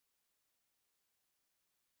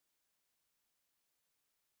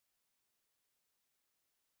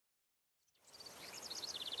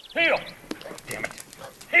Heel! Damn it.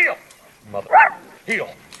 Heel! Mother. Heel.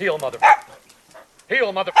 Heel, mother.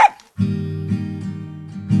 Heel, mother.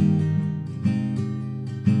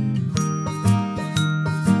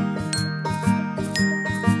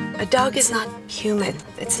 A dog is not human.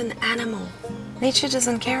 It's an animal. Nature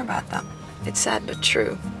doesn't care about them. It's sad but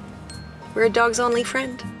true. We're a dog's only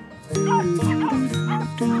friend.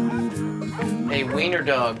 Hey,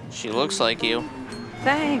 Wiener-Dog. She looks like you.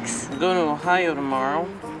 Thanks. I'm going to Ohio tomorrow.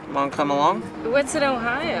 Want to come along? What's in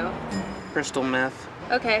Ohio? Crystal meth.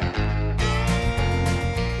 Okay.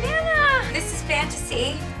 Nana! This is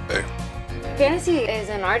Fantasy. Hey. Fantasy is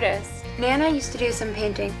an artist. Nana used to do some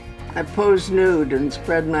painting. I pose nude and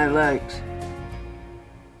spread my legs.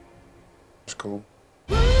 It's cool.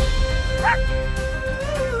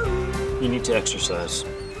 You need to exercise.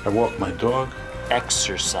 I walk my dog.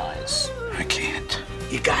 Exercise. I can't.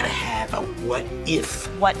 You gotta have a what if.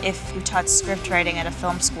 What if you taught script writing at a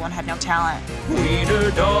film school and had no talent?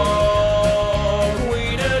 Wiener-Dog,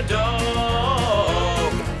 Wiener-Dog.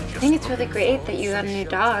 I think it's really great that you got a new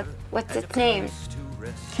dog. What's its name?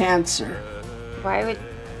 Cancer. Why would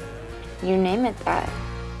you name it that?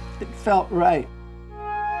 It felt right.